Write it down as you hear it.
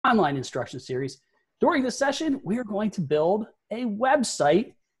online instruction series. During this session, we are going to build a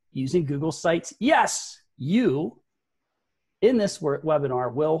website using Google Sites. Yes, you in this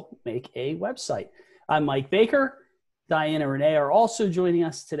webinar will make a website. I'm Mike Baker. Diane and Renee are also joining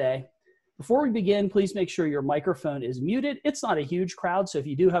us today. Before we begin, please make sure your microphone is muted. It's not a huge crowd, so if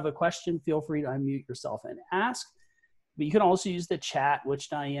you do have a question, feel free to unmute yourself and ask. But you can also use the chat, which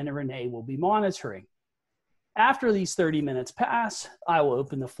Diane and Renee will be monitoring. After these 30 minutes pass, I will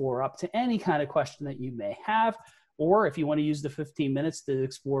open the floor up to any kind of question that you may have, or if you want to use the 15 minutes to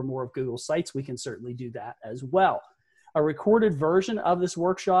explore more of Google Sites, we can certainly do that as well. A recorded version of this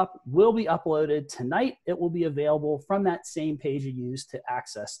workshop will be uploaded tonight. It will be available from that same page you used to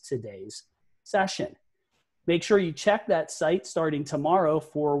access today's session. Make sure you check that site starting tomorrow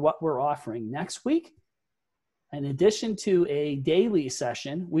for what we're offering next week. In addition to a daily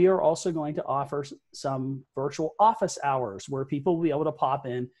session, we are also going to offer some virtual office hours where people will be able to pop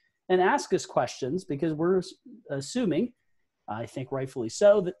in and ask us questions, because we're assuming, I think rightfully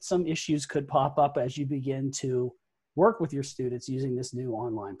so, that some issues could pop up as you begin to work with your students using this new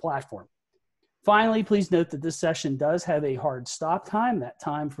online platform. Finally, please note that this session does have a hard stop time. That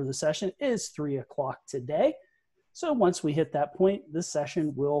time for the session is 3 o'clock today. So once we hit that point, this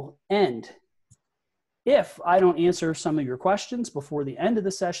session will end. If I don't answer some of your questions before the end of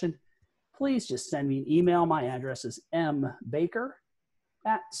the session, please just send me an email. My address is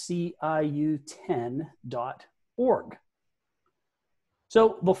mbaker@ciu10.org.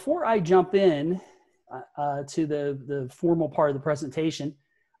 So before I jump in to the formal part of the presentation,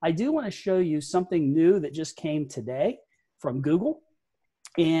 I do want to show you something new that just came today from Google.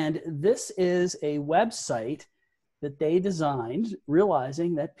 And this is a website that they designed,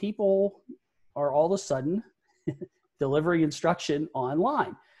 realizing that people are all of a sudden delivering instruction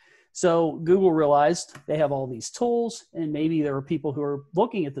online. So Google realized they have all these tools, and maybe there are people who are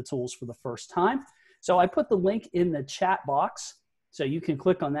looking at the tools for the first time. So I put the link in the chat box, so you can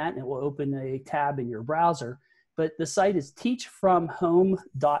click on that and it will open a tab in your browser. But the site is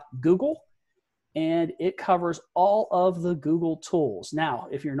teachfromhome.google, and it covers all of the Google tools. Now,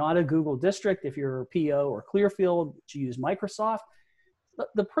 if you're not a Google district, if you're a PO or Clearfield, you use Microsoft,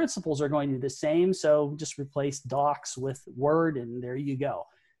 the principles are going to be the same. So just replace Docs with Word, and there you go.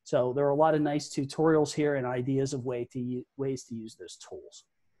 So there are a lot of nice tutorials here and ideas of ways to use those tools.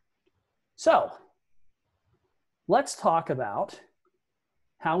 So let's talk about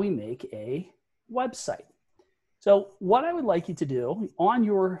how we make a website. So what I would like you to do on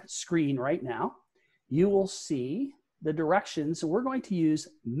your screen right now, you will see the directions. So we're going to use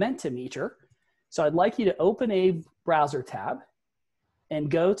Mentimeter. So I'd like you to open a browser tab and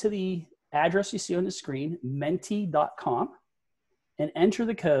go to the address you see on the screen, menti.com, and enter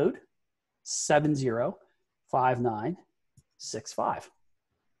the code 705965.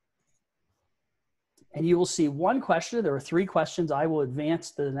 And you will see one question. There are 3 questions. I will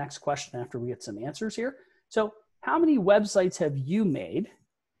advance to the next question after we get some answers here. So how many websites have you made?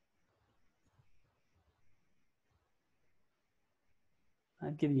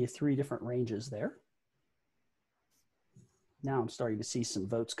 I've given you 3 different ranges there. Now I'm starting to see some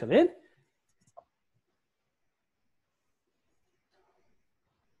votes come in.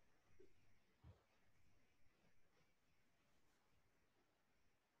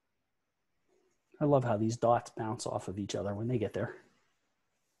 I love how these dots bounce off of each other when they get there.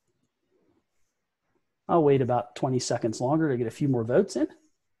 I'll wait about 20 seconds longer to get a few more votes in.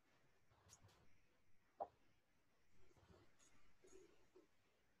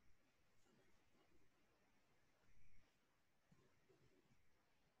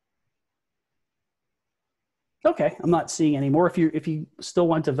 Okay, I'm not seeing any more. If you still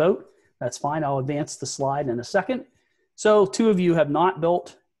want to vote, that's fine. I'll advance the slide in a second. So 2 of you have not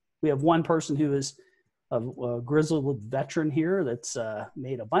built. We have 1 person who is a grizzled veteran here that's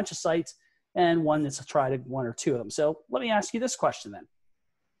made a bunch of sites, and 1 that's tried 1 or 2 of them. So let me ask you this question then.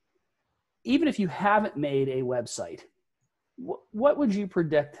 Even if you haven't made a website, what would you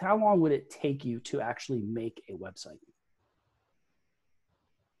predict? How long would it take you to actually make a website?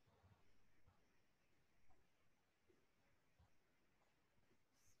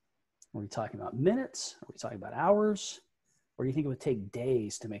 Are we talking about minutes? Are we talking about hours? Or do you think it would take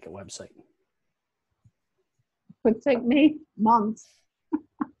days to make a website? Would take me months.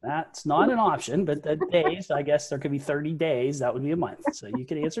 That's not an option, but the days, I guess there could be 30 days. That would be a month. So you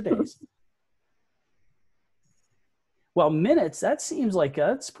could answer days. Well, minutes, that seems like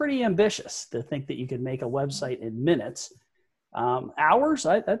it's pretty ambitious to think that you could make a website in minutes. Hours,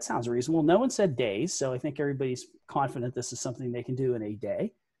 that sounds reasonable. No one said days, so I think everybody's confident this is something they can do in a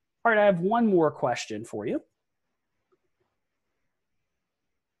day. All right, I have one more question for you.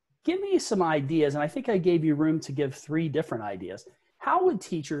 give me some ideas. And I think I gave you room to give 3 different ideas. How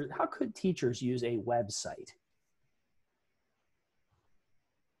could teachers use a website?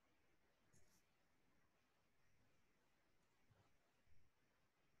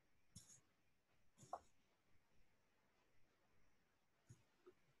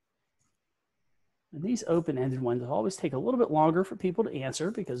 And these open-ended ones always take a little bit longer for people to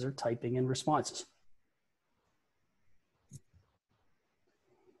answer because they're typing in responses.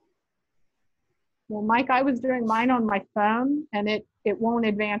 Well, Mike, I was doing mine on my phone and it won't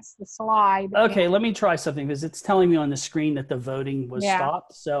advance the slide. Okay, let me try something because it's telling me on the screen that the voting was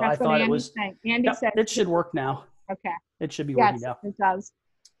stopped. So I thought it was, Andy said it should work now. Okay. It should be working now. It does.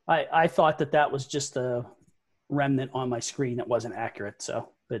 I thought that was just a remnant on my screen that wasn't accurate.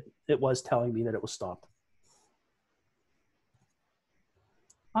 So, but it was telling me that it was stopped.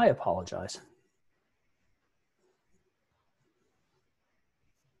 I apologize.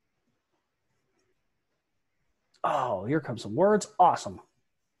 Oh, here comes some words. Awesome.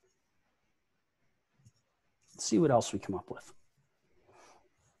 Let's see what else we come up with.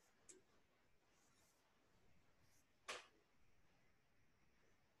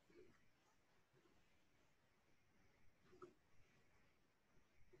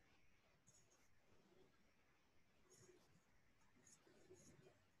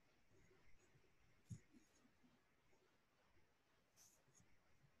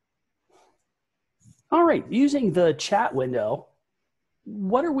 All right, using the chat window,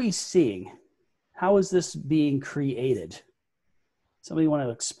 what are we seeing? How is this being created? Somebody want to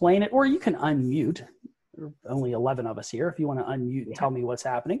explain it? Or you can unmute. There are only 11 of us here. If you want to unmute and tell me what's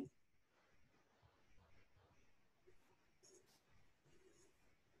happening.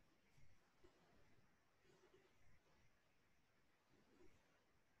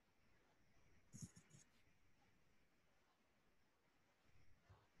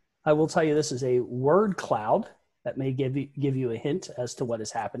 I will tell you this is a word cloud that may give you a hint as to what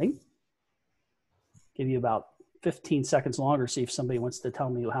is happening. Give you about 15 seconds longer, see if somebody wants to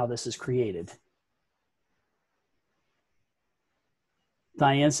tell me how this is created.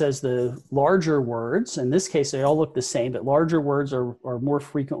 Diane says the larger words, in this case, they all look the same, but larger words are more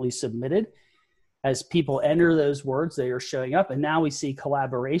frequently submitted. As people enter those words, they are showing up. And now we see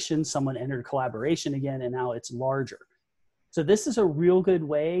collaboration. Someone entered collaboration again, and now it's larger. So this is a real good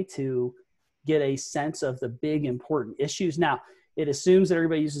way to get a sense of the big important issues. Now, it assumes that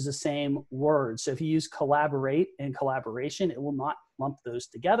everybody uses the same words. So if you use collaborate and collaboration, it will not lump those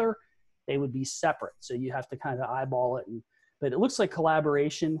together. They would be separate. So you have to kind of eyeball it. But it looks like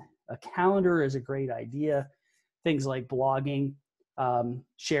collaboration. A calendar is a great idea. Things like blogging,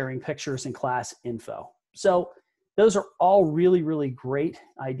 sharing pictures and class info. So those are all really, really great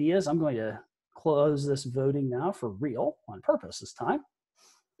ideas. I'm going to close this voting now for real, on purpose this time.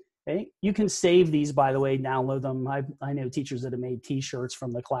 Okay. You can save these, by the way, download them. I know teachers that have made t-shirts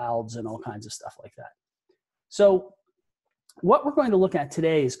from the clouds and all kinds of stuff like that. So what we're going to look at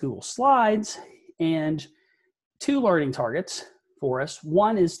today is Google Slides and 2 learning targets for us.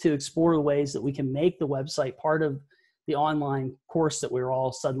 One is to explore the ways that we can make the website part of the online course that we're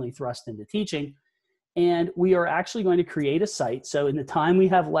all suddenly thrust into teaching. And we are actually going to create a site. So in the time we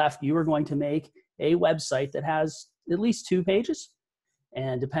have left, you are going to make a website that has at least 2 pages.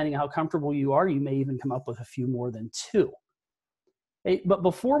 And depending on how comfortable you are, you may even come up with a few more than 2. Okay, but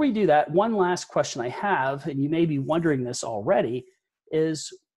before we do that, one last question I have, and you may be wondering this already,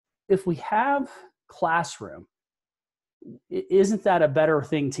 is if we have Classroom, isn't that a better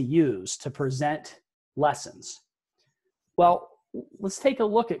thing to use to present lessons? Well, let's take a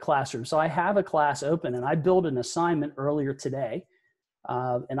look at Classroom. So I have a class open and I built an assignment earlier today.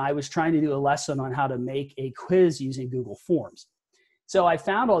 And I was trying to do a lesson on how to make a quiz using Google Forms. So I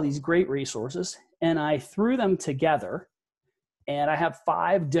found all these great resources and I threw them together and I have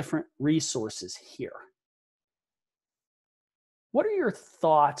 5 different resources here. What are your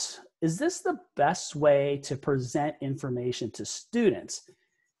thoughts? Is this the best way to present information to students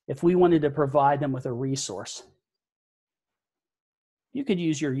if we wanted to provide them with a resource? You could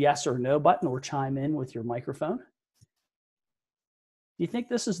use your yes or no button or chime in with your microphone. Do you think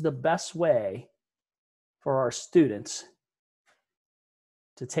this is the best way for our students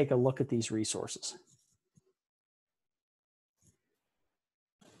to take a look at these resources?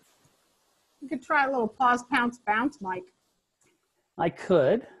 You could try a little pause, pounce, bounce, Mike. I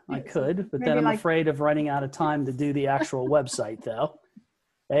could, but then I'm afraid of running out of time to do the actual website though.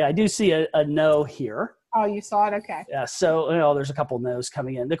 Hey, I do see a no here. Oh, you saw it? Okay. Yeah, so there's a couple no's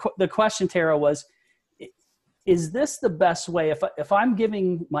coming in. The question, Tara, was, is this the best way if I'm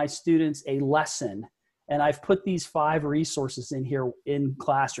giving my students a lesson And I've put these 5 resources in here in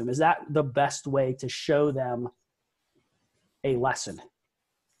Classroom. Is that the best way to show them a lesson?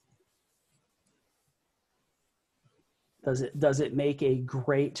 Does it make a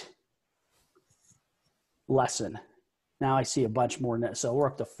great lesson? Now I see a bunch more no's, so we're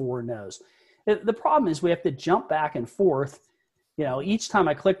up to 4 no's. The problem is we have to jump back and forth. You know, each time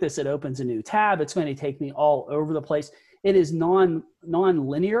I click this, it opens a new tab. It's going to take me all over the place. It is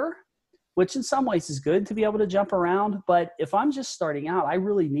non-linear, which in some ways is good to be able to jump around. But if I'm just starting out, I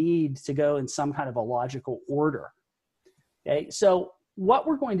really need to go in some kind of a logical order. Okay, so what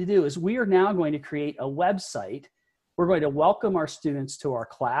we're going to do is we are now going to create a website. We're going to welcome our students to our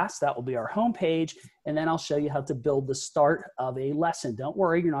class. That will be our homepage. And then I'll show you how to build the start of a lesson. Don't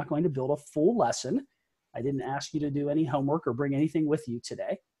worry, you're not going to build a full lesson. I didn't ask you to do any homework or bring anything with you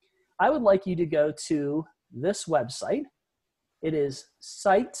today. I would like you to go to this website. It is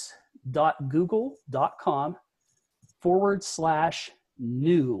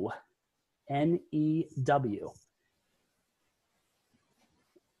sites.google.com/new, N-E-W.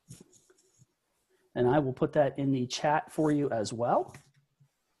 And I will put that in the chat for you as well.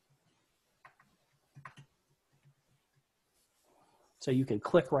 So you can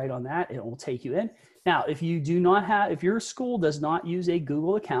click right on that. It will take you in. Now, if your school does not use a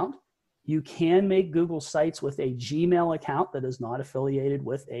Google account, you can make Google Sites with a Gmail account that is not affiliated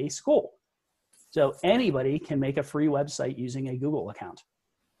with a school. So anybody can make a free website using a Google account.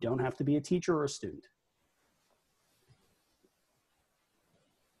 You don't have to be a teacher or a student.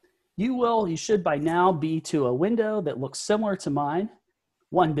 You should by now be to a window that looks similar to mine.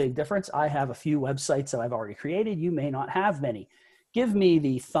 One big difference, I have a few websites that I've already created. You may not have many. Give me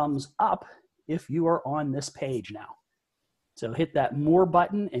the thumbs up if you are on this page now. So hit that more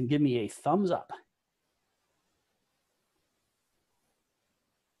button and give me a thumbs up.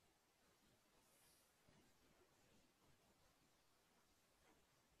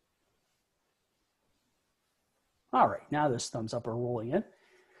 All right, now those thumbs up are rolling in.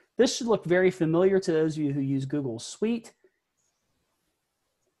 This should look very familiar to those of you who use Google Suite.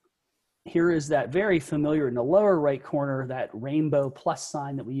 Here is that very familiar in the lower right corner, that rainbow plus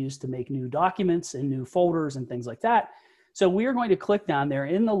sign that we use to make new documents and new folders and things like that. So we are going to click down there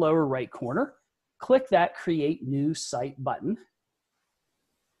in the lower right corner, click that Create New Site button.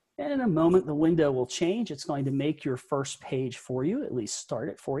 And in a moment, the window will change. It's going to make your first page for you, at least start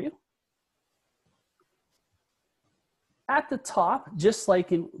it for you. At the top, just like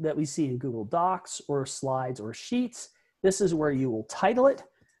that we see in Google Docs or Slides or Sheets, this is where you will title it.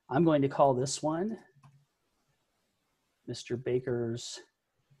 I'm going to call this one Mr. Baker's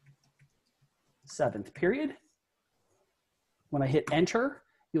 7th period. When I hit enter,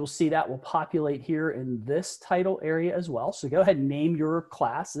 you'll see that will populate here in this title area as well. So go ahead and name your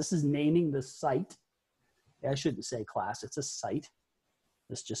class. This is naming the site. I shouldn't say class, it's a site.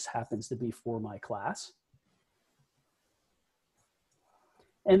 This just happens to be for my class.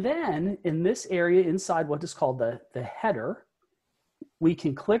 And then in this area inside what is called the header, we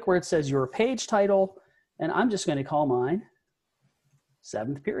can click where it says your page title, and I'm just going to call mine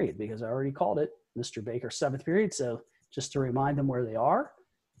 7th period because I already called it Mr. Baker 7th period. So just to remind them where they are.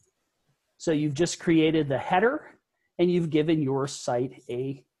 So you've just created the header and you've given your site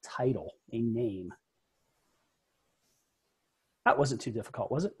a title, a name. That wasn't too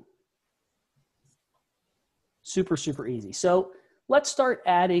difficult, was it? Super, super easy. So let's start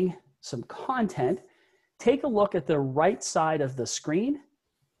adding some content. Take a look at the right side of the screen.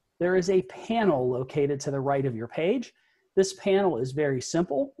 There is a panel located to the right of your page. This panel is very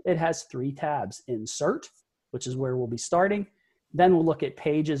simple. It has 3 tabs: Insert, which is where we'll be starting. Then we'll look at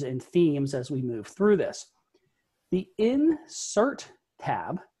Pages and Themes as we move through this. The Insert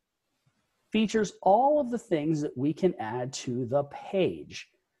tab features all of the things that we can add to the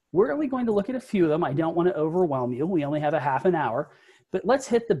page. We're only going to look at a few of them. I don't want to overwhelm you. We only have a half an hour, but let's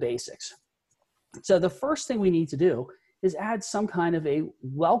hit the basics. So the first thing we need to do is add some kind of a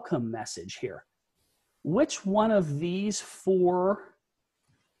welcome message here. Which one of these 4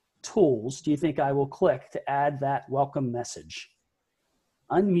 tools do you think I will click to add that welcome message?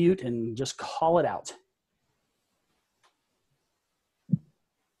 Unmute and just call it out.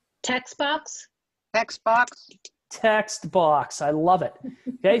 Text box. Text box. Text box. I love it.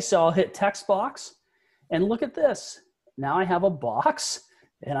 Okay, so I'll hit text box and look at this. Now I have a box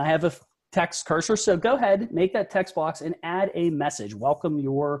and I have a text cursor. So go ahead, make that text box and add a message. Welcome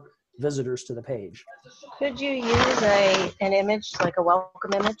your visitors to the page. Could you use an image, like a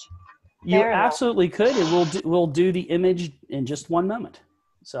welcome image? You absolutely could. And we'll do the image in just one moment.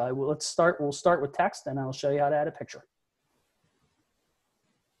 So we'll start with text and I'll show you how to add a picture.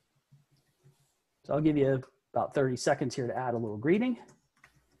 So So I'll give you about 30 seconds here to add a little greeting.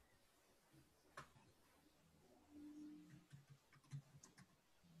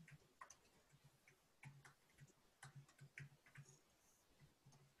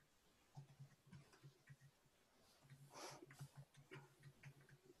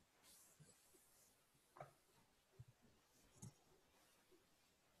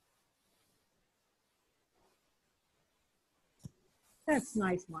 That's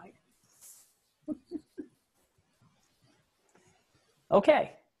nice, Mike.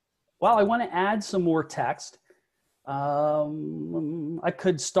 Okay, well, I want to add some more text. I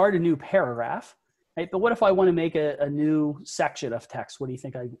could start a new paragraph, right? But what if I want to make a new section of text? What do you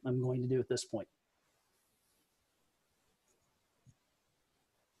think I'm going to do at this point?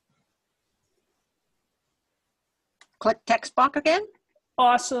 Click text box again.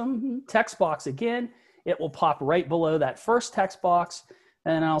 Awesome, text box again. It will pop right below that first text box.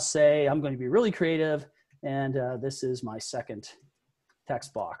 And I'll say, I'm going to be really creative. And this is my second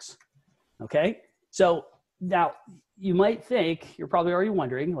text box. Okay, so now you might think, you're probably already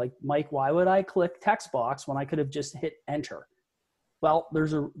wondering, like, Mike, why would I click text box when I could have just hit enter? Well,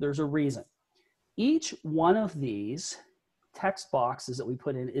 there's a reason. Each one of these text boxes that we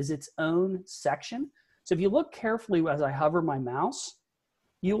put in is its own section. So if you look carefully as I hover my mouse,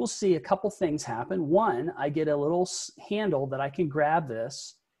 you will see a couple things happen. One, I get a little handle that I can grab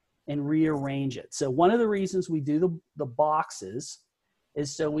this and rearrange it. So one of the reasons we do the boxes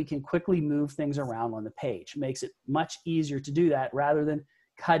is so we can quickly move things around on the page. It makes it much easier to do that rather than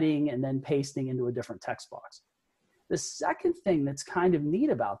cutting and then pasting into a different text box. The second thing that's kind of neat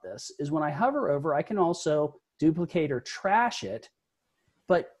about this is when I hover over, I can also duplicate or trash it.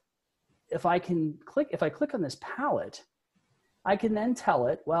 But if I click on this palette, I can then tell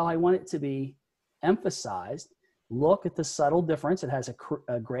it, well, I want it to be emphasized. Look at the subtle difference. It has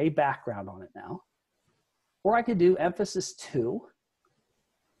a gray background on it now. Or I could do emphasis 2.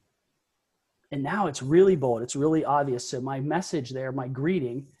 And now it's really bold. It's really obvious. So my message there, my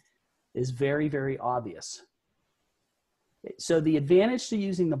greeting, is very, very obvious. So the advantage to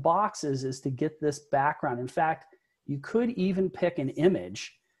using the boxes is to get this background. In fact, you could even pick an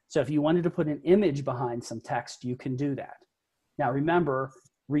image. So if you wanted to put an image behind some text, you can do that. Now remember,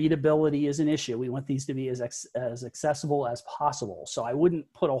 readability is an issue. We want these to be as accessible as possible. So I wouldn't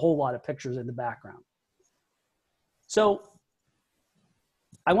put a whole lot of pictures in the background. So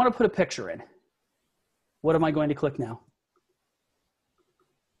I want to put a picture in. What am I going to click now?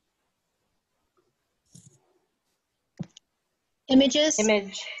 Images.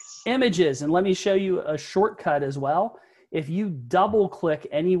 Image. Images, and let me show you a shortcut as well. If you double click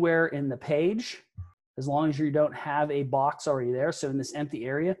anywhere in the page, as long as you don't have a box already there, so in this empty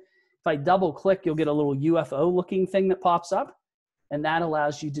area, if I double click, you'll get a little UFO looking thing that pops up, and that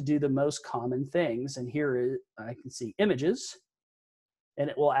allows you to do the most common things. And here I can see images, and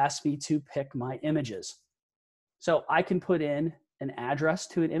it will ask me to pick my images. So I can put in an address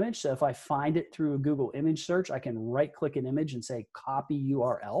to an image. So if I find it through a Google image search, I can right click an image and say copy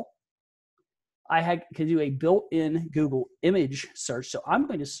URL. I can do a built-in Google image search. So I'm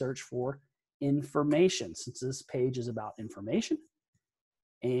going to search for information, since this page is about information.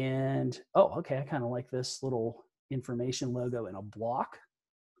 And, oh, okay, I kind of like this little information logo in a block.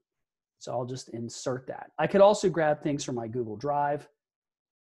 So I'll just insert that. I could also grab things from my Google Drive.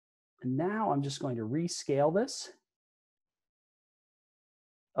 And now I'm just going to rescale this.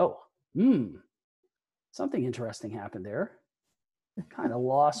 Oh, something interesting happened there. I kind of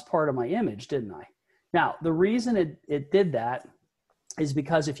lost part of my image, didn't I? Now, the reason it did that is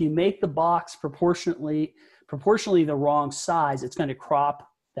because if you make the box proportionally the wrong size, it's going to crop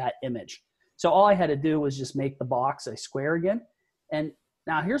that image. So all I had to do was just make the box a square again. And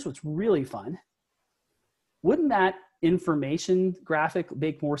now here's what's really fun. Wouldn't that information graphic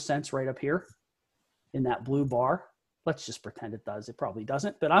make more sense right up here in that blue bar? Let's just pretend it does. It probably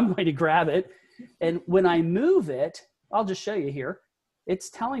doesn't, but I'm going to grab it. And when I move it, I'll just show you here. It's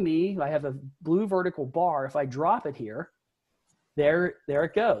telling me I have a blue vertical bar. If I drop it here, there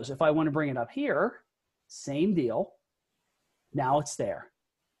it goes. If I want to bring it up here, same deal. Now it's there.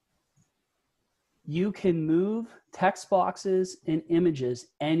 You can move text boxes and images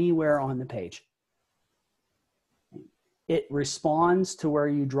anywhere on the page. It responds to where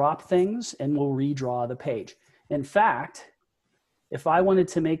you drop things and will redraw the page. In fact, if I wanted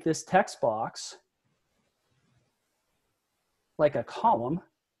to make this text box like a column,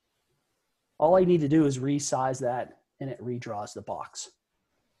 all I need to do is resize that and it redraws the box.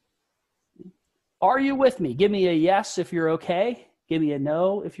 Are you with me? Give me a yes if you're okay. Give me a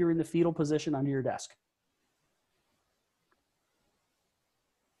no if you're in the fetal position under your desk.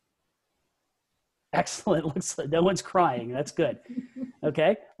 Excellent. Looks like no one's crying. That's good.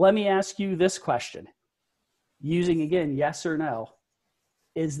 Okay. Let me ask you this question. Using, again, yes or no.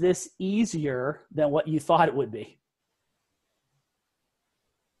 Is this easier than what you thought it would be?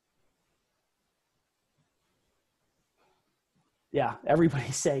 Yeah,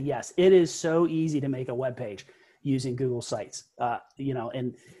 everybody say yes. It is so easy to make a web page using Google Sites.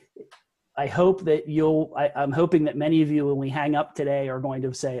 And I hope that I'm hoping that many of you, when we hang up today, are going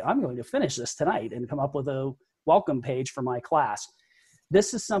to say, I'm going to finish this tonight and come up with a welcome page for my class.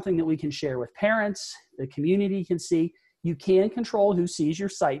 This is something that we can share with parents, the community can see. You can control who sees your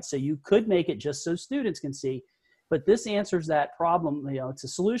site, so you could make it just so students can see, but this answers that problem. It's a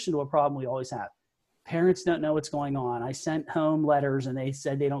solution to a problem we always have. Parents don't know what's going on. I sent home letters and they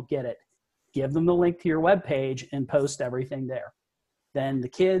said they don't get it. Give them the link to your web page and post everything there. Then the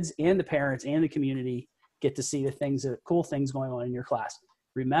kids and the parents and the community get to see the cool things going on in your class.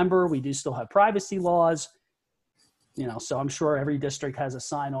 Remember, we do still have privacy laws, so I'm sure every district has a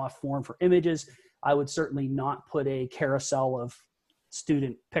sign-off form for images. I would certainly not put a carousel of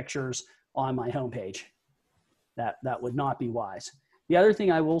student pictures on my homepage. That would not be wise. The other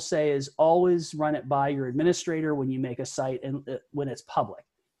thing I will say is always run it by your administrator when you make a site and when it's public.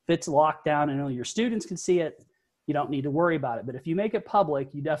 If it's locked down and only your students can see it, you don't need to worry about it. But if you make it public,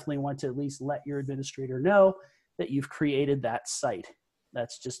 you definitely want to at least let your administrator know that you've created that site.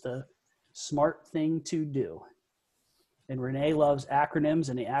 That's just a smart thing to do. And Renee loves acronyms,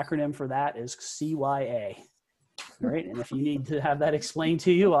 and the acronym for that is CYA. All right, and if you need to have that explained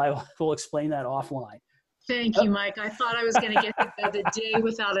to you, I will explain that offline. Thank you, Mike. I thought I was going to get to go the day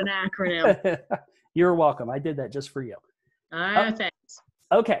without an acronym. You're welcome. I did that just for you. Thanks.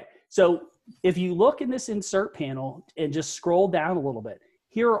 Okay, so if you look in this insert panel and just scroll down a little bit,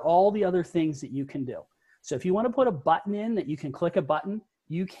 here are all the other things that you can do. So if you want to put a button in that you can click a button,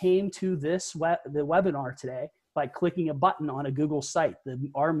 you came to the webinar today by clicking a button on a Google site.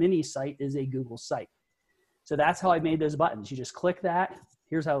 Our mini site is a Google site. So that's how I made those buttons. You just click that.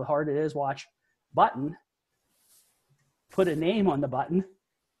 Here's how hard it is. Watch. Button. Put a name on the button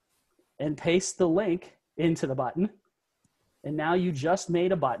and paste the link into the button. And now you just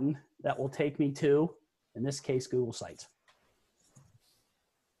made a button that will take me to, in this case, Google Sites.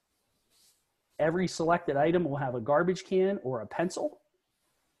 Every selected item will have a garbage can or a pencil.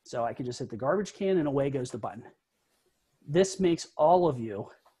 So I can just hit the garbage can and away goes the button. This makes all of you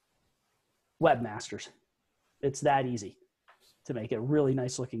webmasters. It's that easy to make a really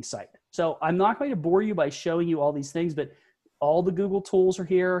nice looking site. So I'm not going to bore you by showing you all these things, but all the Google tools are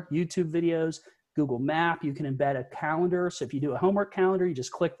here, YouTube videos, Google Map. You can embed a calendar. So if you do a homework calendar, you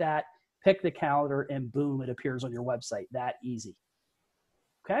just click that, pick the calendar, and boom, it appears on your website. That easy.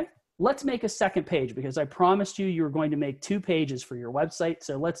 Okay, let's make a second page because I promised you were going to make 2 pages for your website.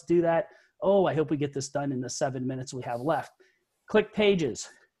 So let's do that. Oh, I hope we get this done in the 7 minutes we have left. Click Pages.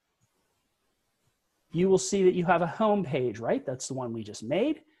 You will see that you have a home page, right? That's the one we just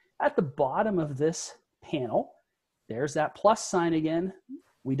made. At the bottom of this panel, there's that plus sign again.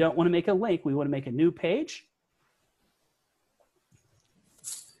 We don't want to make a link. We want to make a new page.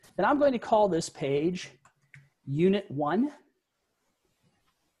 And I'm going to call this page Unit 1.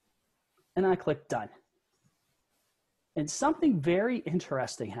 And I click Done. And something very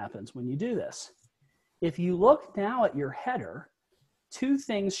interesting happens when you do this. If you look now at your header, 2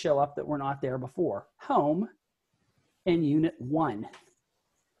 things show up that were not there before: Home and Unit 1.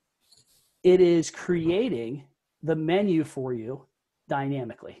 It is creating the menu for you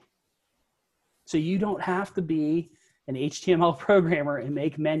dynamically. So you don't have to be an HTML programmer and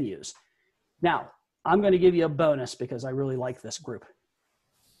make menus. Now, I'm going to give you a bonus because I really like this group.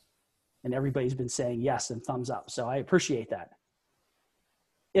 And everybody's been saying yes and thumbs up, so I appreciate that.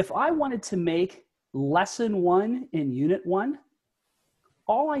 If I wanted to make Lesson 1 in Unit 1,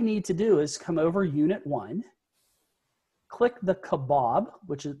 all I need to do is come over Unit 1, click the kebab,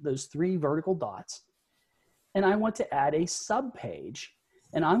 which is those 3 vertical dots, and I want to add a subpage,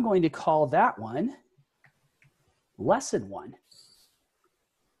 and I'm going to call that one Lesson 1.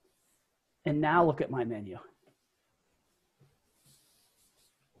 And now look at my menu.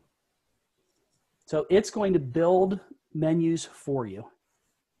 So it's going to build menus for you.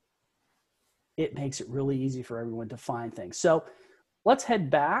 It makes it really easy for everyone to find things. So let's head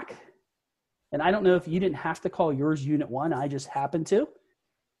back. And I don't know if you didn't have to call yours Unit 1. I just happened to.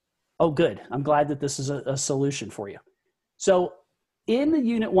 Oh, good. I'm glad that this is a solution for you. So in the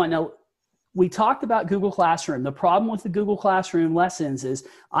Unit 1, now we talked about Google Classroom. The problem with the Google Classroom lessons is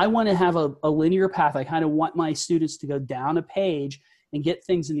I want to have a linear path. I kind of want my students to go down a page and get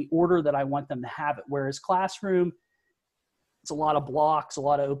things in the order that I want them to have it. Whereas Classroom, It's a lot of blocks, a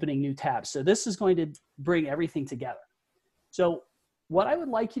lot of opening new tabs. So this is going to bring everything together. So what I would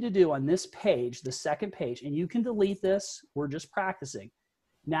like you to do on this page, the second page, and you can delete this, we're just practicing.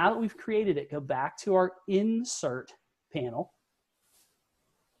 Now that we've created it, go back to our insert panel.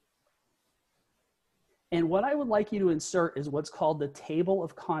 And what I would like you to insert is what's called the table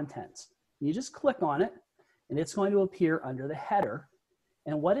of contents. You just click on it and it's going to appear under the header.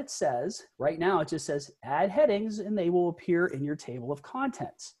 And what it says, right now it just says add headings and they will appear in your table of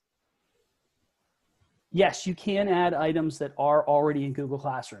contents. Yes, you can add items that are already in Google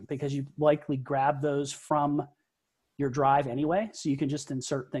Classroom because you likely grab those from your Drive anyway, so you can just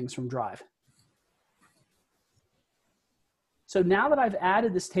insert things from Drive. So now that I've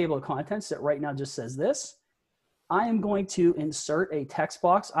added this table of contents that right now just says this, I am going to insert a text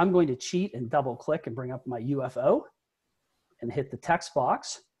box. I'm going to cheat and double click and bring up my UFO and hit the text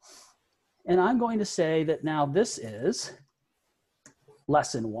box. And I'm going to say that now this is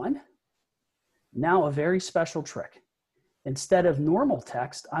lesson 1. Now a very special trick. Instead of normal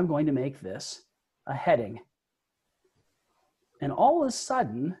text, I'm going to make this a heading. And all of a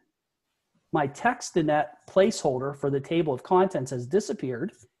sudden, my text in that placeholder for the table of contents has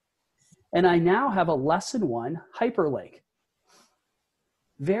disappeared. And I now have a lesson 1 hyperlink.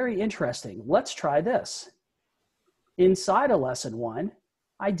 Very interesting. Let's try this. Inside of lesson 1,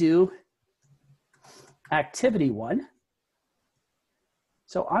 I do activity 1.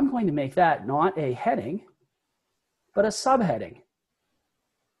 So I'm going to make that not a heading, but a subheading.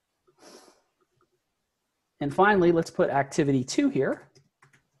 And finally, let's put activity 2 here.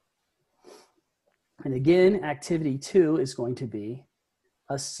 And again, activity 2 is going to be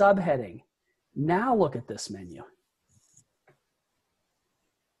a subheading. Now look at this menu.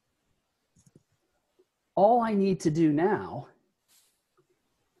 All I need to do now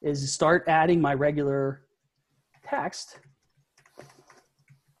is start adding my regular text.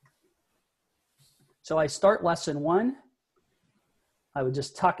 So I start lesson 1. I would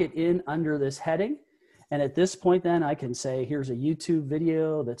just tuck it in under this heading. And at this point then I can say, here's a YouTube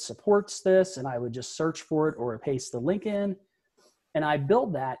video that supports this, and I would just search for it or paste the link in. And I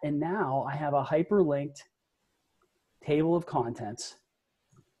build that, and now I have a hyperlinked table of contents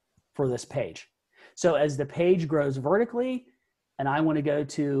for this page. So as the page grows vertically, and I want to go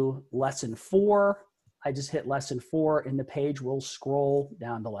to lesson 4, I just hit lesson 4, and the page will scroll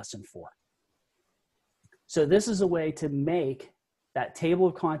down to lesson 4. So this is a way to make that table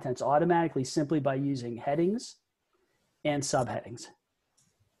of contents automatically simply by using headings and subheadings.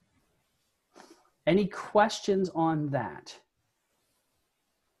 Any questions on that?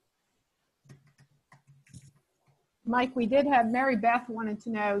 Mike, we did have Mary Beth wanted to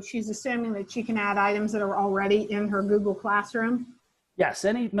know, she's assuming that she can add items that are already in her Google Classroom. Yes,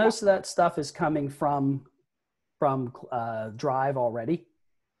 most of that stuff is coming from Drive already.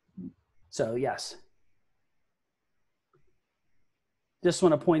 So yes. Just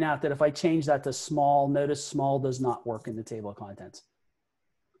want to point out that if I change that to small, notice small does not work in the table of contents.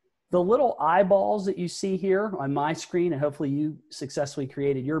 The little eyeballs that you see here on my screen, and hopefully you successfully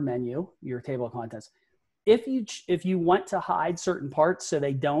created your menu, your table of contents. If you want to hide certain parts so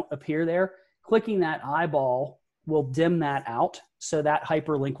they don't appear there, clicking that eyeball will dim that out so that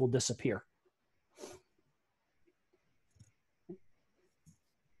hyperlink will disappear.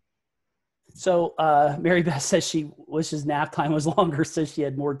 So Mary Beth says she wishes nap time was longer so she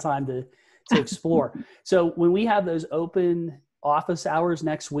had more time to explore. So when we have those open office hours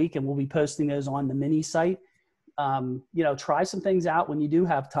next week, and we'll be posting those on the mini site, try some things out when you do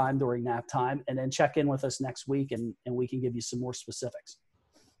have time during nap time, and then check in with us next week and we can give you some more specifics.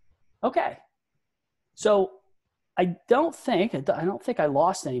 Okay. So I don't think I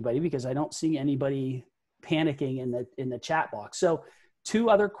lost anybody because I don't see anybody panicking in the chat box. So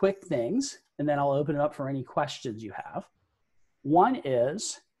 2 other quick things, and then I'll open it up for any questions you have. One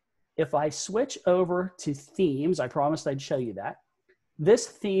is, if I switch over to themes, I promised I'd show you that. This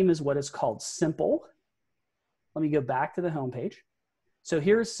theme is what is called Simple. Let me go back to the home page. So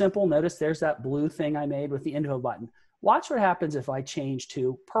here's Simple. Notice there's that blue thing I made with the info button. Watch what happens if I change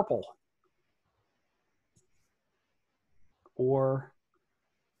to purple, or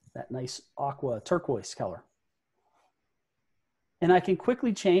that nice aqua turquoise color. And I can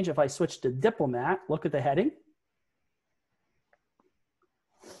quickly change if I switch to Diplomat. Look at the heading.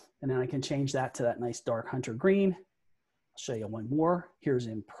 And then I can change that to that nice dark hunter green. I'll show you one more. Here's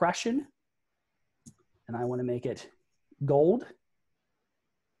Impression. And I want to make it gold.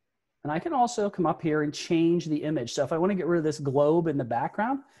 And I can also come up here and change the image. So if I want to get rid of this globe in the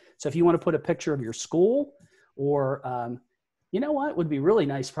background, so if you want to put a picture of your school or You know what would be really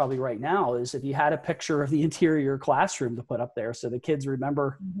nice probably right now is if you had a picture of the interior classroom to put up there so the kids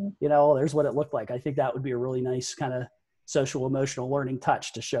remember, you know, there's what it looked like. I think that would be a really nice kind of social emotional learning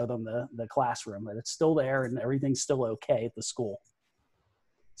touch to show them the classroom, that it's still there and everything's still okay at the school.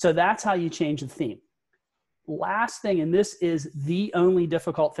 So that's how you change the theme. Last thing, and this is the only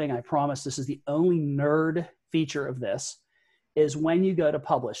difficult thing, I promise, this is the only nerd feature of this, is when you go to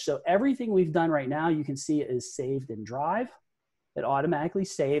publish. So everything we've done right now, you can see it is saved in Drive. It automatically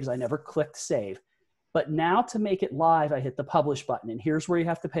saves. I never clicked save. But now to make it live, I hit the publish button. And here's where you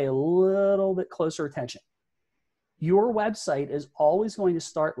have to pay a little bit closer attention. Your website is always going to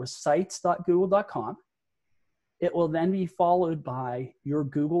start with sites.google.com. It will then be followed by your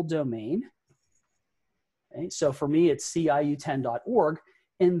Google domain. Okay, so for me, it's ciu10.org.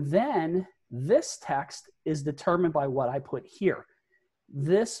 And then this text is determined by what I put here.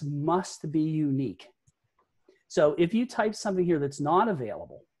 This must be unique. So if you type something here that's not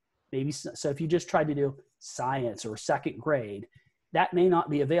available, maybe, so if you just tried to do science or second grade, that may not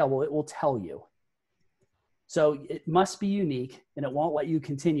be available. It will tell you. So it must be unique, and it won't let you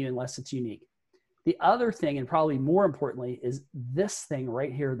continue unless it's unique. The other thing, and probably more importantly, is this thing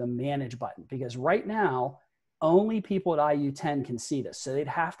right here, the manage button, because right now, only people at IU10 can see this. So they'd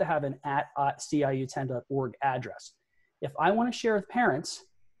have to have an at ciu10.org address. If I want to share with parents,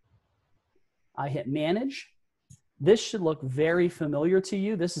 I hit manage. This should look very familiar to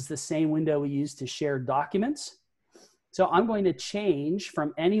you. This is the same window we use to share documents. So I'm going to change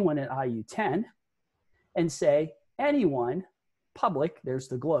from anyone at IU10 and say anyone, public, there's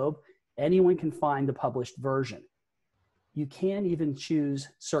the globe, anyone can find the published version. You can even choose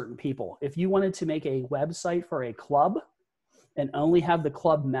certain people. If you wanted to make a website for a club and only have the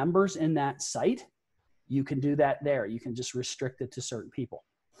club members in that site, you can do that there. You can just restrict it to certain people.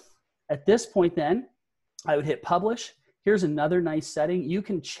 At this point then, I would hit publish. Here's another nice setting. You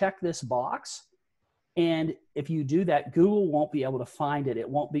can check this box. And if you do that, Google won't be able to find it. It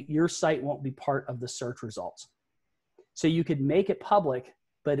won't be, your site won't be part of the search results. So you could make it public,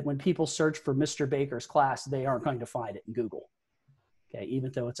 but when people search for Mr. Baker's class, they aren't going to find it in Google. Okay,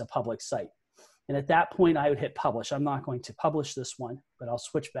 even though it's a public site. And at that point, I would hit publish. I'm not going to publish this one, but I'll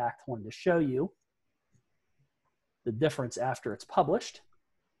switch back to one to show you the difference after it's published.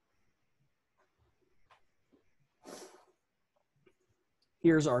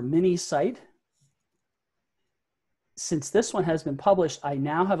 Here's our mini site. Since this one has been published, I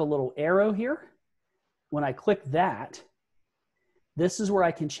now have a little arrow here. When I click that, this is where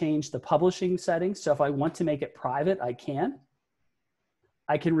I can change the publishing settings. So if I want to make it private, I can.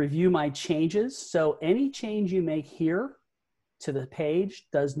 I can review my changes. So any change you make here to the page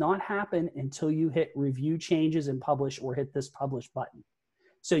does not happen until you hit review changes and publish or hit this publish button.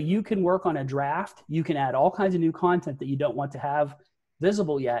 So you can work on a draft. You can add all kinds of new content that you don't want to have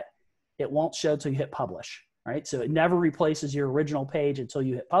visible yet. It won't show till you hit publish, right? So it never replaces your original page until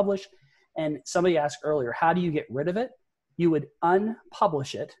you hit publish. And somebody asked earlier, how do you get rid of it? You would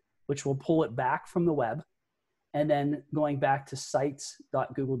unpublish it, which will pull it back from the web. And then going back to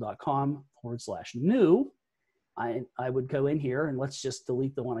sites.google.com/new, I would go in here and let's just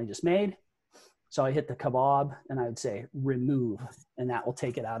delete the one I just made. So I hit the kebab and I would say remove, and that will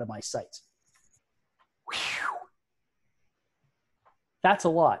take it out of my sites. Whew. That's a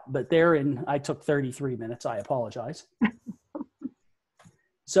lot, but I took 33 minutes. I apologize.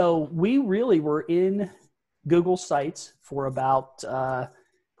 So we really were in Google Sites for about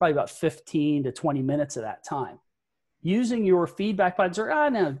probably about 15 to 20 minutes of that time. Using your feedback buttons, or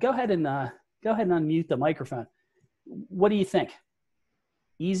no, go ahead and unmute the microphone. What do you think?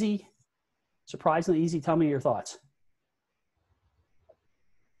 Easy? Surprisingly easy? Tell me your thoughts.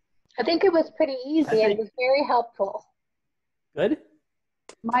 I think it was pretty easy and it was very helpful. Good.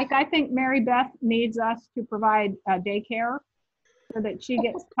 Mike, I think Mary Beth needs us to provide daycare so that she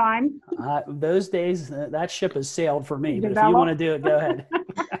gets time. Those days, that ship has sailed for me. But if you want to do it, go ahead.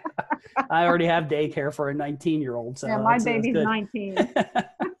 I already have daycare for a 19-year-old. So yeah, my baby's 19.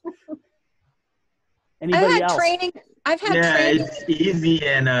 Anybody else? I've had training. It's easy,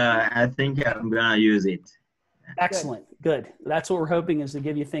 and I think I'm gonna use it. Excellent. Good. That's what we're hoping, is to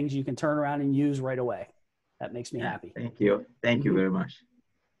give you things you can turn around and use right away. That makes me happy. Thank you. Thank you very much.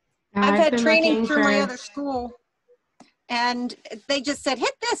 I've had training through my other school, and they just said,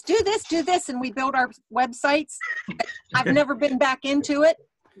 hit this, do this, and we build our websites. I've never been back into it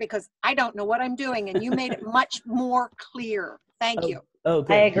because I don't know what I'm doing, and you made it much more clear. Thank you. Oh,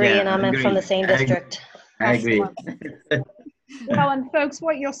 good. I agree, Yeah, and I'm from the same district. I agree. Well, and folks,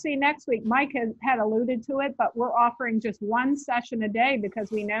 what you'll see next week, Mike had alluded to it, but we're offering just one session a day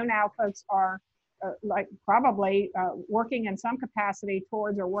because we know now folks are like probably working in some capacity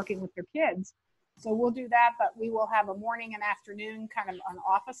towards or working with their kids. So we'll do that, but we will have a morning and afternoon kind of an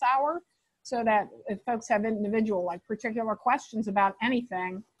office hour so that if folks have individual, like particular questions about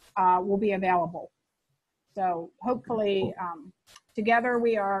anything, will be available. So hopefully together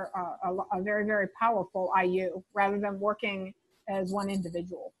we are a very, very powerful IU rather than working as one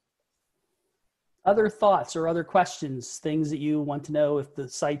individual. Other thoughts or other questions, things that you want to know if the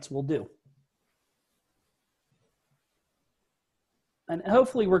sites will do? And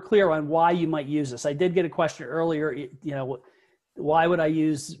hopefully we're clear on why you might use this. I did get a question earlier, why would I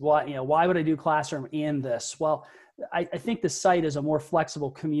do Classroom and this? Well, I think the site is a more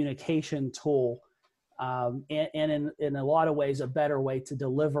flexible communication tool and in a lot of ways, a better way to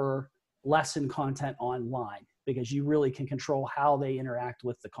deliver lesson content online because you really can control how they interact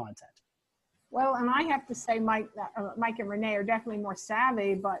with the content. Well, and I have to say, Mike and Renee are definitely more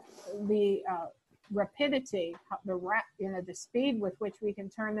savvy, but the rapidity, the speed with which we can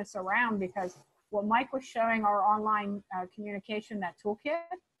turn this around, because what Mike was showing our online communication, that toolkit,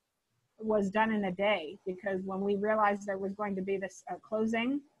 was done in a day. Because when we realized there was going to be this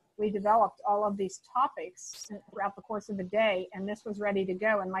closing, we developed all of these topics throughout the course of the day, and this was ready to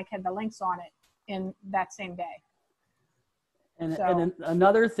go, and Mike had the links on it in that same day. And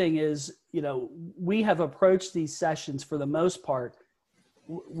another thing is, we have approached these sessions for the most part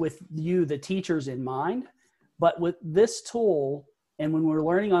with you, the teachers, in mind. But with this tool, and when we're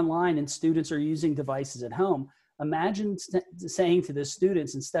learning online and students are using devices at home, imagine saying to the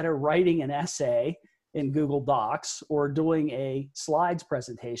students, instead of writing an essay in Google Docs or doing a slides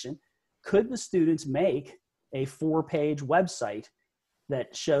presentation, could the students make a 4-page website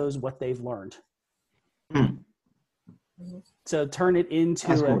that shows what they've learned? So turn it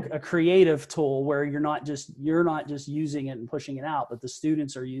into a creative tool where you're not just using it and pushing it out, but the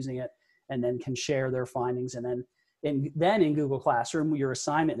students are using it and then can share their findings. And then in Google Classroom, your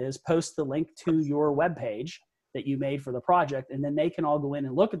assignment is post the link to your web page that you made for the project, and then they can all go in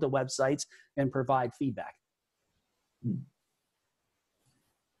and look at the websites and provide feedback.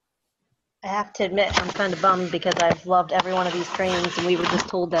 I have to admit, I'm kind of bummed because I've loved every one of these trainings, and we were just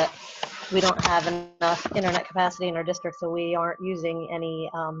told that we don't have enough internet capacity in our district, so we aren't using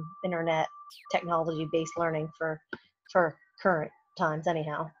any internet technology-based learning for current times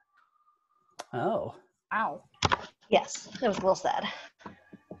anyhow. Oh. Wow. Yes, it was a little sad.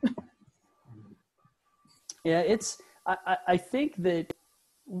 Yeah, I think that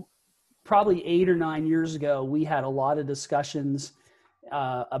probably 8 or 9 years ago, we had a lot of discussions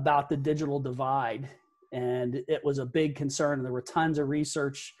about the digital divide, and it was a big concern. And there were tons of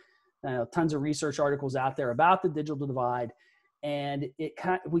research articles out there about the digital divide, and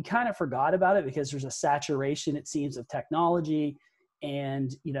we kind of forgot about it because there's a saturation, it seems, of technology,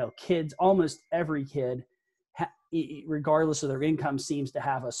 and kids, almost every kid, regardless of their income, seems to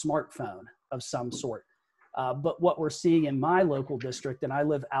have a smartphone of some sort. But what we're seeing in my local district, and I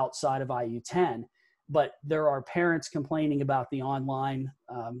live outside of IU10, but there are parents complaining about the online,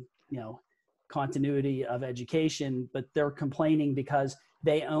 continuity of education, but they're complaining because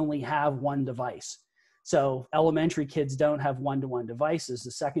they only have one device. So elementary kids don't have one-to-one devices.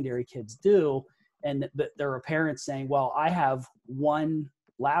 The secondary kids do. And there are parents saying, well, I have one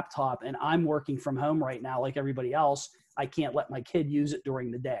laptop and I'm working from home right now like everybody else. I can't let my kid use it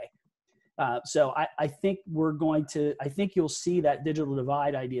during the day. So I think you'll see that digital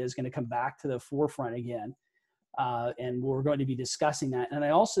divide idea is going to come back to the forefront again. And we're going to be discussing that. And I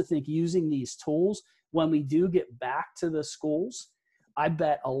also think using these tools, when we do get back to the schools, I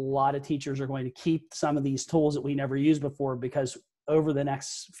bet a lot of teachers are going to keep some of these tools that we never used before, because over the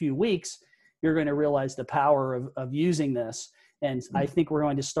next few weeks, you're going to realize the power of using this. And I think we're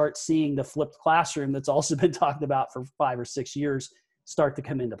going to start seeing the flipped classroom that's also been talked about for 5 or 6 years start to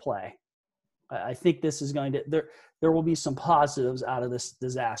come into play. I think this is going to, there will be some positives out of this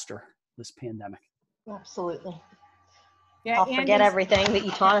disaster, this pandemic. Absolutely. Yeah, I'll forget everything that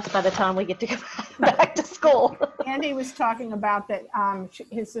you taught us by the time we get to go back to school. Andy was talking about that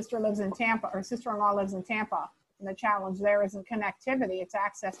his sister lives in Tampa, or sister-in-law lives in Tampa, and the challenge there isn't connectivity, it's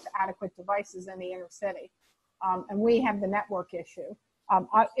access to adequate devices in the inner city. And we have the network issue.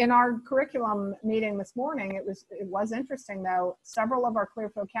 In our curriculum meeting this morning, it was interesting though, several of our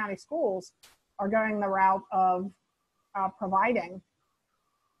Clearfield County schools are going the route of providing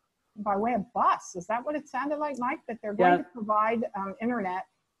by way of bus. Is that what it sounded like, Mike? That they're going to provide internet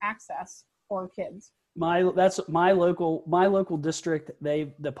access for kids? That's my local district.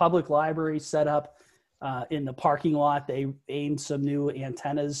 The public library set up in the parking lot. They aimed some new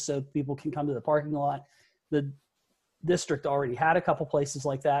antennas so people can come to the parking lot. The district already had a couple places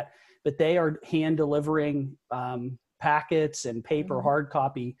like that, but they are hand delivering packets and paper hard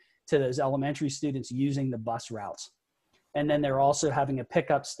copy to those elementary students using the bus routes. And then they're also having a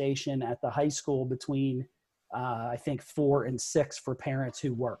pickup station at the high school between, I think, 4 and 6 for parents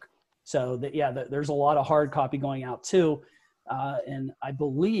who work. So there's a lot of hard copy going out too. And I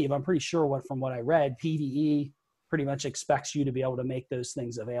believe, I'm pretty sure from what I read, PDE pretty much expects you to be able to make those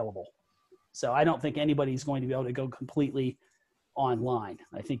things available. So I don't think anybody's going to be able to go completely online.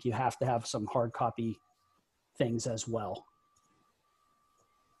 I think you have to have some hard copy things as well.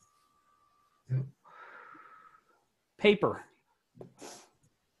 Paper.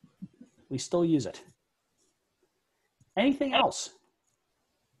 We still use it. Anything else?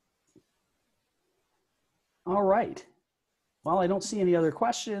 All right. Well, I don't see any other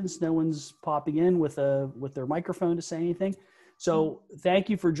questions. No one's popping in with their microphone to say anything. So thank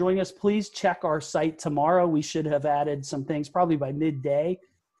you for joining us. Please check our site tomorrow. We should have added some things probably by midday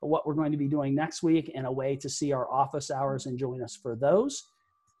of what we're going to be doing next week and a way to see our office hours and join us for those.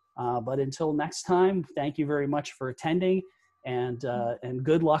 But until next time, thank you very much for attending, and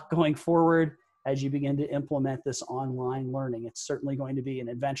good luck going forward as you begin to implement this online learning. It's certainly going to be an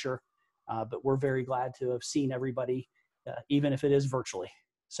adventure, but we're very glad to have seen everybody, even if it is virtually.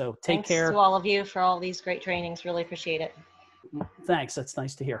 So take care. Thanks to all of you for all these great trainings. Really appreciate it. Thanks. That's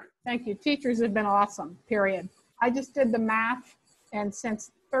nice to hear. Thank you. Teachers have been awesome, period. I just did the math, and since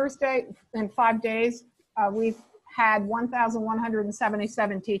Thursday, in 5 days, we've had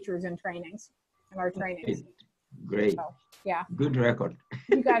 1,177 teachers in trainings, in our trainings. Great. So, yeah. Good record.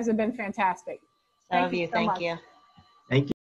 You guys have been fantastic. Love you. So Thank much. you.